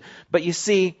situation. But you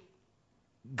see,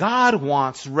 God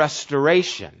wants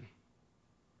restoration.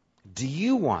 Do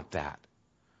you want that?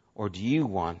 Or do you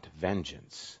want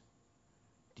vengeance?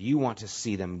 Do you want to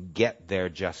see them get their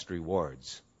just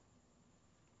rewards?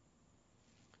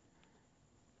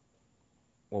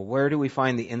 Well, where do we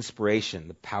find the inspiration,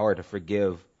 the power to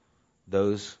forgive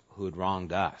those who had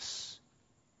wronged us?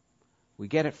 We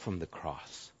get it from the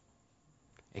cross.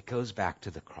 It goes back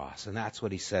to the cross, and that's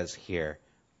what he says here.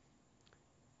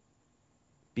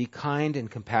 Be kind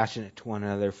and compassionate to one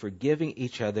another, forgiving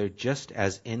each other just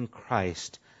as in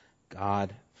Christ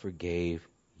God forgave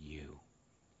you.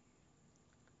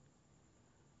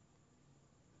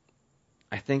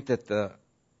 I think that the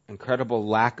incredible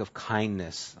lack of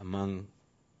kindness among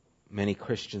many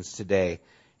Christians today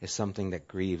is something that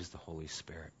grieves the Holy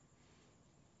Spirit.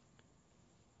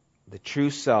 The true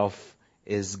self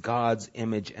is God's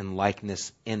image and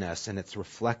likeness in us, and it's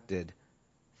reflected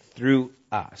through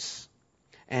us.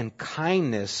 And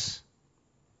kindness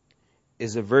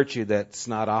is a virtue that's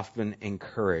not often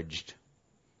encouraged,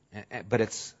 but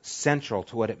it's central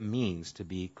to what it means to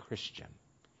be Christian.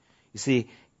 You see,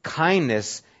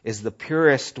 kindness is the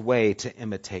purest way to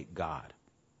imitate God.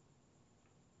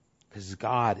 Because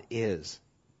God is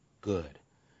good.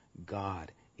 God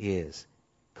is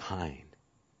kind.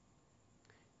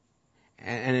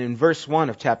 And in verse 1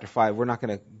 of chapter 5, we're not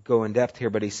going to go in depth here,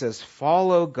 but he says,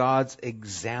 follow God's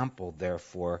example,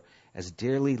 therefore, as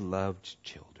dearly loved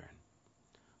children.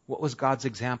 What was God's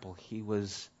example? He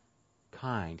was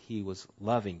kind. He was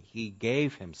loving. He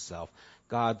gave himself.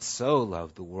 God so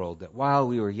loved the world that while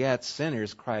we were yet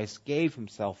sinners, Christ gave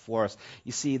himself for us.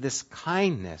 You see, this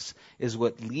kindness is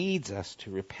what leads us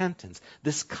to repentance.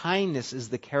 This kindness is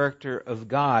the character of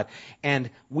God. And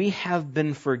we have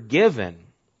been forgiven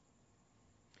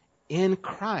in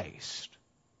Christ.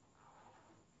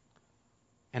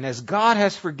 And as God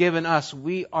has forgiven us,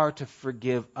 we are to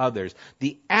forgive others.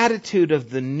 The attitude of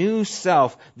the new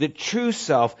self, the true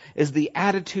self, is the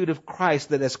attitude of Christ,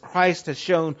 that as Christ has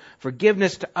shown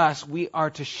forgiveness to us, we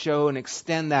are to show and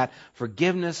extend that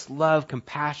forgiveness, love,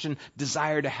 compassion,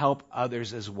 desire to help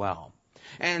others as well.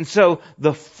 And so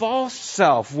the false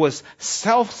self was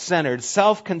self-centered,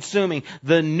 self-consuming.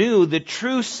 The new, the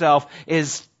true self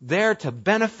is there to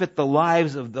benefit the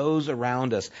lives of those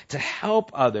around us, to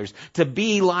help others, to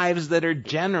be lives that are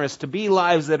generous, to be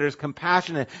lives that are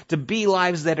compassionate, to be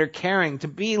lives that are caring, to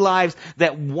be lives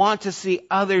that want to see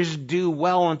others do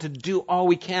well and to do all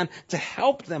we can to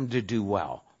help them to do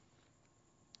well.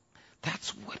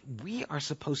 That's what we are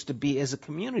supposed to be as a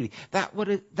community. That's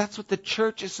what the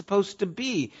church is supposed to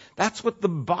be. That's what the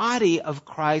body of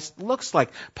Christ looks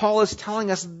like. Paul is telling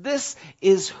us this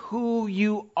is who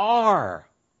you are.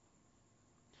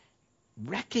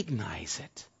 Recognize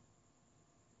it.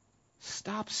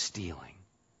 Stop stealing.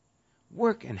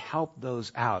 Work and help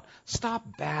those out.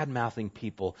 Stop bad-mouthing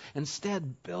people.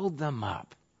 Instead, build them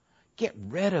up. Get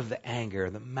rid of the anger,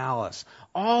 the malice,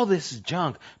 all this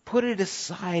junk. Put it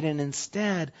aside and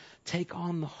instead take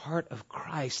on the heart of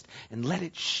Christ and let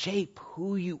it shape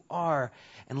who you are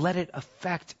and let it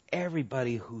affect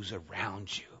everybody who's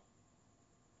around you.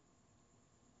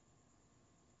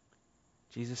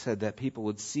 Jesus said that people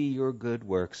would see your good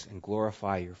works and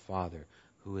glorify your Father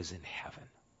who is in heaven.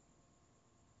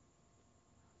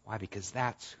 Why? Because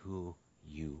that's who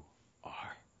you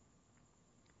are.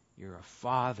 You're a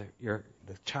father. You're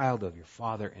the child of your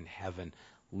Father in heaven.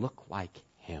 Look like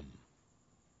him.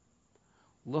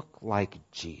 Look like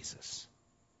Jesus.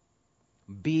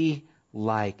 Be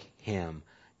like him.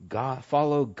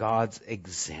 Follow God's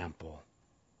example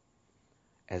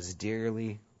as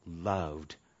dearly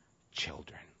loved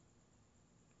children.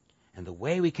 And the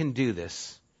way we can do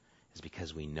this is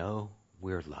because we know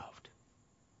we're loved.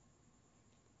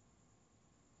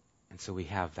 And so we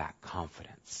have that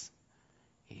confidence.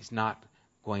 He's not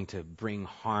going to bring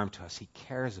harm to us. He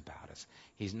cares about us.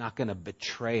 He's not going to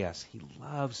betray us. He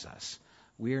loves us.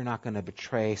 We're not going to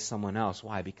betray someone else.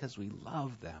 Why? Because we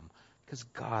love them. Because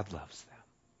God loves them.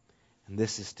 And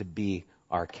this is to be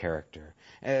our character.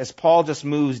 As Paul just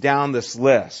moves down this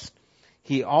list,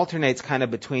 he alternates kind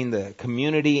of between the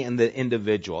community and the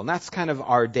individual. And that's kind of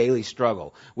our daily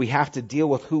struggle. We have to deal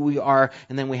with who we are,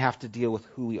 and then we have to deal with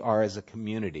who we are as a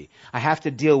community. I have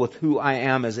to deal with who I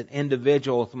am as an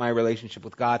individual with my relationship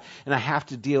with God, and I have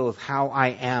to deal with how I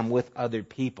am with other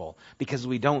people, because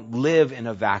we don't live in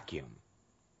a vacuum.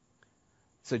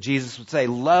 So Jesus would say,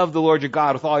 love the Lord your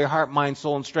God with all your heart, mind,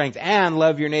 soul, and strength, and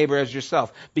love your neighbor as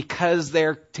yourself, because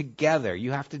they're together.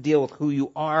 You have to deal with who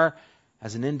you are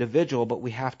as an individual, but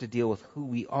we have to deal with who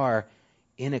we are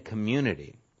in a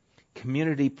community.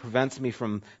 Community prevents me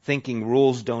from thinking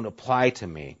rules don't apply to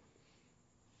me.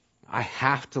 I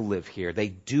have to live here. They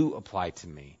do apply to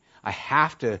me. I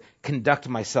have to conduct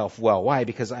myself well. Why?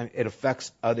 Because it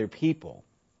affects other people.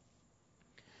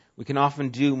 We can often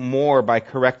do more by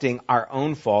correcting our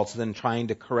own faults than trying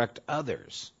to correct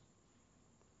others.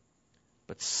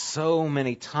 But so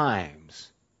many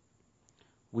times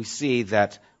we see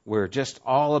that we're just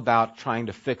all about trying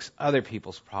to fix other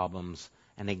people's problems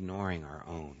and ignoring our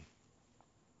own.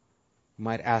 We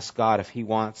might ask God if he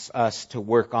wants us to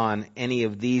work on any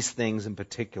of these things in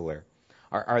particular.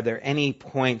 Are there any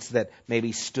points that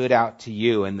maybe stood out to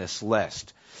you in this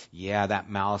list? Yeah, that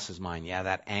malice is mine. Yeah,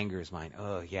 that anger is mine.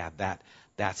 Oh, yeah,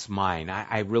 that's mine.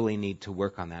 I really need to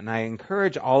work on that. And I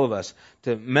encourage all of us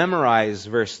to memorize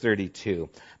verse 32.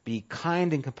 Be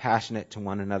kind and compassionate to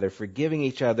one another, forgiving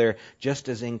each other, just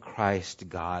as in Christ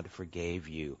God forgave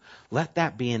you. Let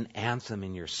that be an anthem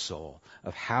in your soul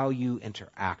of how you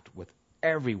interact with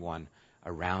everyone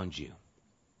around you.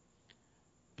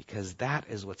 Because that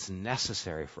is what's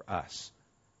necessary for us.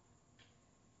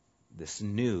 This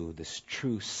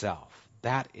true self.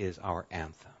 That is our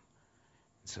anthem.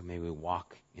 So may we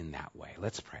walk in that way.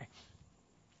 Let's pray.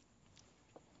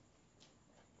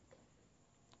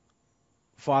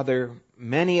 Father,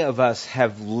 many of us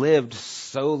have lived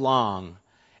so long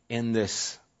in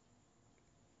this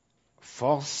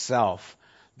false self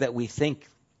that we think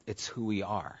it's who we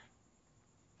are.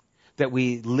 That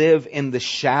we live in the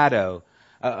shadow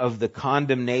of the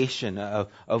condemnation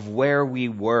of where we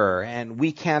were, and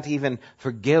we can't even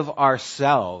forgive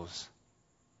ourselves.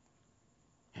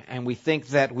 And we think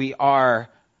that we are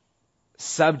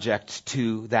subject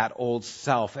to that old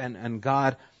self. And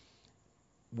God,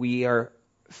 we are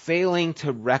failing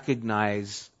to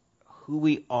recognize who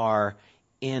we are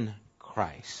in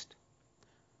Christ.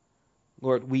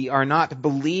 Lord, we are not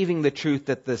believing the truth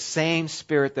that the same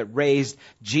Spirit that raised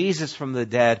Jesus from the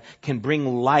dead can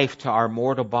bring life to our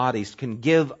mortal bodies, can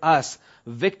give us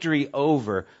victory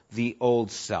over the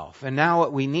old self. And now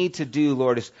what we need to do,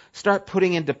 Lord, is start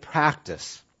putting into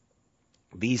practice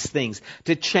these things,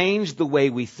 to change the way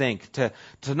we think, to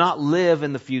not live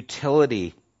in the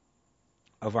futility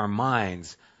of our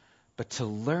minds, but to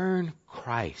learn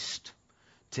Christ,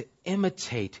 to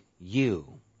imitate you,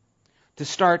 to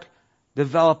start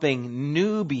developing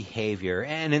new behavior.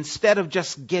 And instead of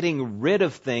just getting rid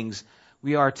of things,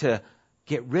 we are to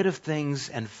get rid of things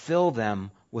and fill them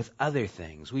with other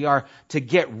things. We are to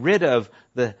get rid of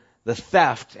the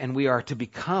theft, and we are to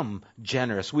become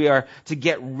generous. We are to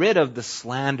get rid of the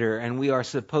slander, and we are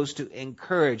supposed to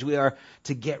encourage. We are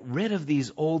to get rid of these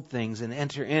old things and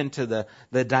enter into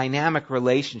the dynamic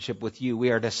relationship with you.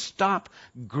 We are to stop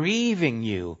grieving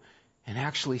you and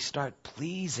actually start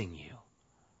pleasing you.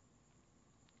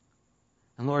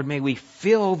 And Lord, may we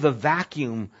fill the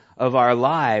vacuum of our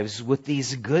lives with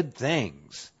these good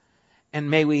things.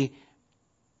 And may we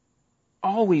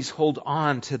always hold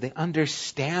on to the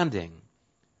understanding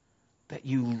that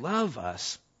you love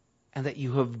us and that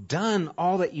you have done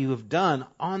all that you have done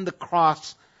on the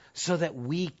cross so that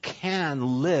we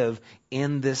can live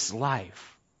in this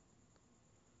life.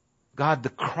 God, the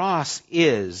cross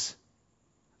is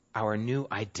our new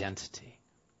identity.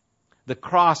 The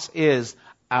cross is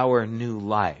our new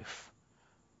life.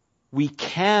 We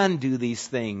can do these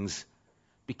things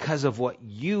because of what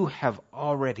you have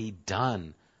already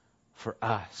done for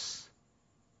us.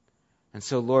 And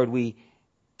so, Lord, we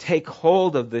take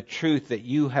hold of the truth that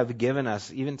you have given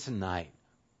us even tonight.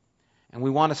 And we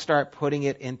want to start putting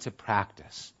it into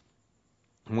practice.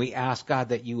 And we ask, God,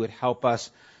 that you would help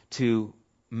us to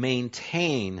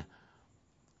maintain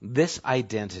this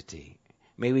identity.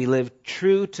 May we live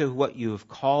true to what you have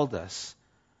called us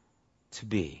to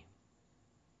be.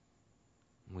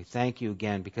 And we thank you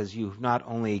again because you've not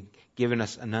only given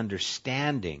us an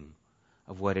understanding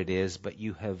of what it is, but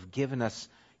you have given us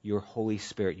your Holy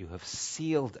Spirit. You have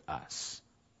sealed us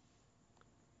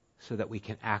so that we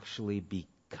can actually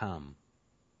become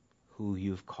who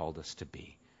you've called us to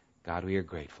be. God, we are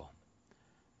grateful.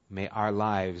 May our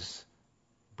lives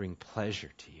bring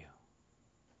pleasure to you.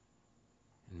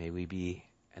 And may we be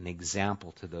an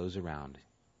example to those around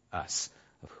us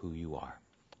of who you are.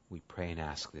 We pray and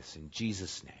ask this in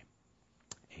Jesus'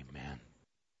 name. Amen.